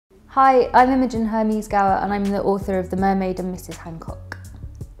Hi, I'm Imogen Hermes Gowar and I'm the author of The Mermaid and Mrs Hancock.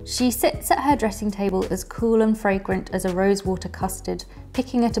 She sits at her dressing table as cool and fragrant as a rosewater custard,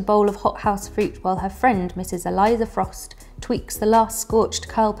 picking at a bowl of hothouse fruit while her friend, Mrs Eliza Frost, tweaks the last scorched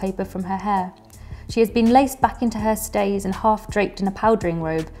curl paper from her hair. She has been laced back into her stays and half draped in a powdering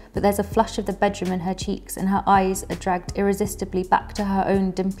robe, but there's a flush of the bedroom in her cheeks and her eyes are dragged irresistibly back to her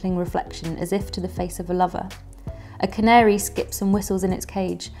own dimpling reflection as if to the face of a lover. A canary skips and whistles in its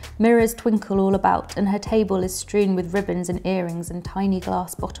cage, mirrors twinkle all about, and her table is strewn with ribbons and earrings and tiny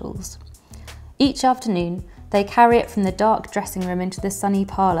glass bottles. Each afternoon, they carry it from the dark dressing room into the sunny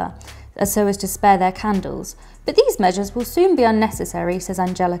parlour, so as to spare their candles. But these measures will soon be unnecessary, says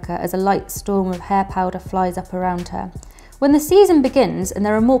Angelica, as a light storm of hair powder flies up around her. When the season begins and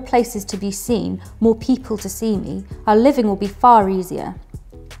there are more places to be seen, more people to see me, our living will be far easier.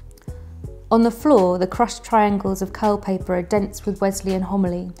 On the floor, the crushed triangles of curl paper are dense with Wesleyan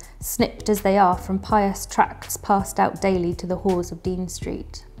homily, snipped as they are from pious tracts passed out daily to the whores of Dean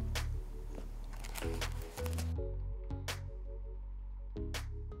Street.